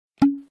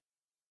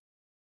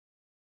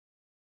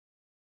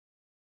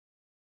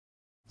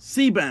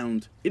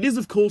Seabound. It is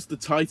of course the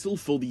title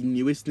for the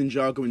newest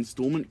Ninjago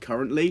installment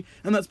currently,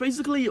 and that's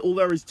basically all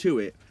there is to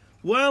it.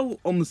 Well,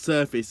 on the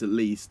surface at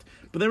least.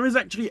 But there is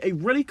actually a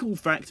really cool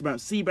fact about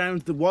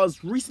Seabound that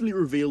was recently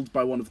revealed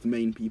by one of the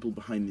main people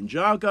behind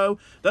Ninjago,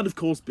 that of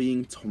course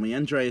being Tommy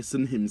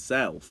Andreasen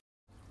himself.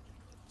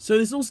 So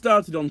this all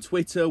started on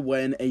Twitter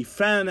when a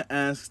fan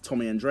asked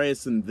Tommy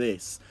Andreasen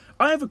this: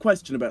 I have a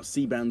question about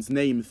Seabound's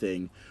name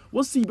thing.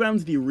 Was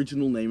Seabound the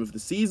original name of the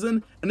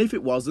season? And if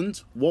it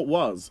wasn't, what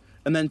was?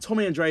 And then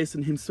Tommy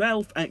Andreasen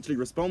himself actually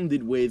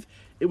responded with,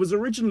 it was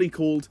originally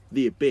called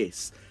The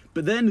Abyss.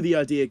 But then the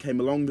idea came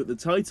along that the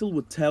title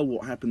would tell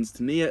what happens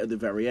to Nia at the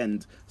very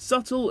end.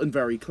 Subtle and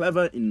very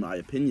clever in my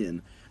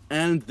opinion.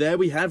 And there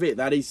we have it,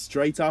 that is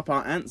straight up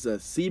our answer.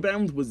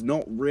 Seabound was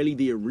not really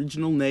the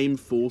original name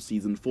for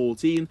Season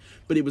 14,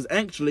 but it was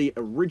actually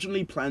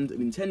originally planned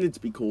and intended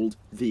to be called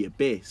The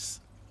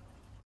Abyss.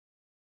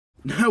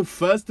 Now,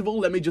 first of all,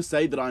 let me just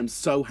say that I'm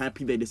so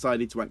happy they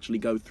decided to actually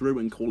go through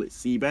and call it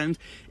Seabound.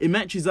 It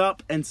matches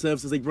up and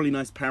serves as a really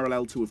nice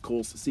parallel to, of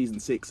course, Season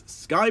 6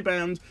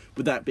 Skybound,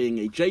 with that being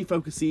a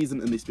J-focused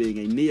season and this being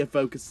a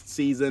Nia-focused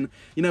season.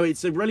 You know,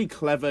 it's a really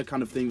clever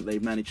kind of thing that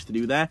they've managed to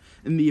do there.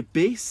 And The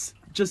Abyss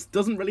just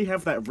doesn't really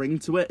have that ring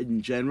to it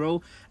in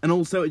general, and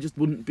also it just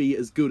wouldn't be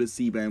as good as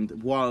Seabound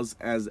was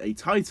as a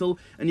title.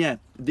 And yeah,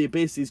 The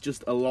Abyss is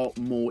just a lot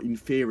more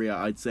inferior,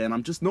 I'd say, and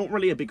I'm just not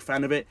really a big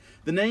fan of it.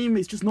 The name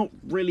is just not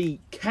really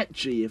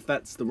catchy, if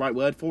that's the right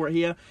word for it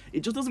here.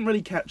 It just doesn't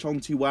really catch on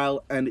too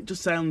well, and it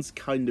just sounds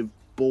kind of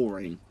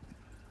boring.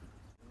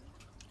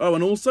 Oh,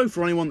 and also,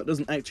 for anyone that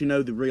doesn't actually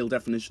know the real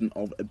definition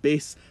of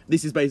abyss,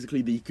 this is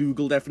basically the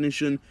Google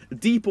definition: a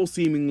deep or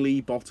seemingly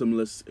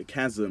bottomless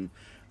chasm.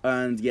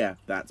 And yeah,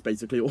 that's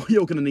basically all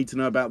you're going to need to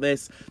know about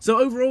this. So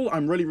overall,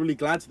 I'm really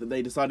glad that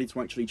they decided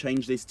to actually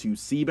change this to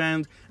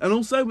Seabound. And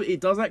also, it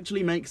does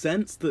actually make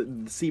sense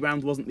that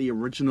Seabound wasn't the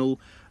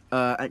original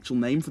actual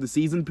name for the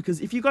season,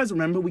 because if you guys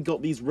remember, we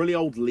got these really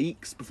old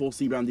leaks before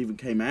Seabound even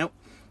came out.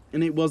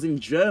 And it was in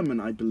German,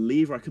 I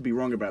believe, or I could be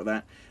wrong about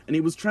that. And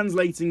it was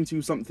translating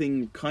to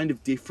something kind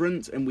of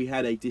different, and we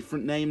had a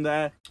different name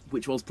there,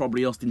 which was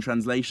probably lost in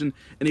translation.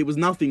 And it was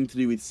nothing to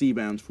do with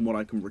Seabound, from what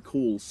I can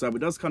recall. So it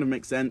does kind of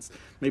make sense.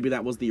 Maybe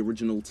that was the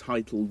original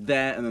title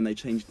there, and then they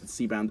changed it to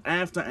Seabound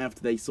after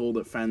they saw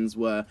that fans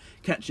were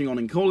catching on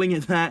and calling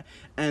it that,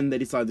 and they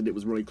decided it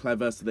was really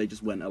clever, so they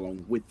just went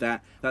along with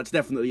that. That's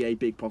definitely a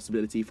big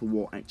possibility for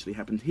what actually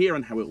happened here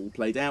and how it all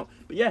played out.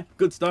 But yeah,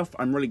 good stuff.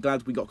 I'm really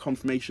glad we got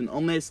confirmation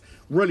on this.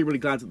 Really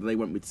glad that they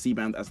went with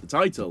Seabound as the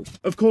title.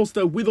 Of course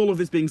though, with all of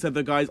this being said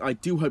though guys, I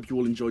do hope you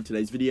all enjoyed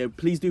today's video.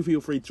 Please do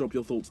feel free to drop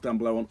your thoughts down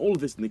below on all of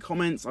this in the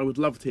comments. I would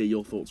love to hear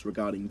your thoughts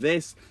regarding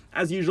this.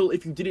 As usual,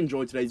 if you did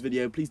enjoy today's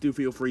video, please do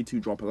feel free to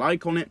drop a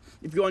like on it.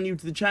 If you are new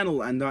to the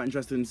channel and are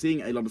interested in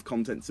seeing a lot of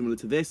content similar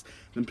to this,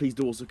 then please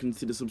do also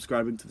consider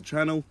subscribing to the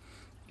channel.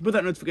 With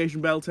that notification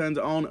bell turned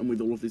on, and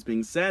with all of this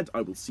being said,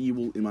 I will see you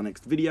all in my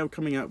next video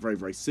coming out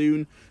very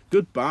soon.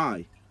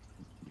 Goodbye.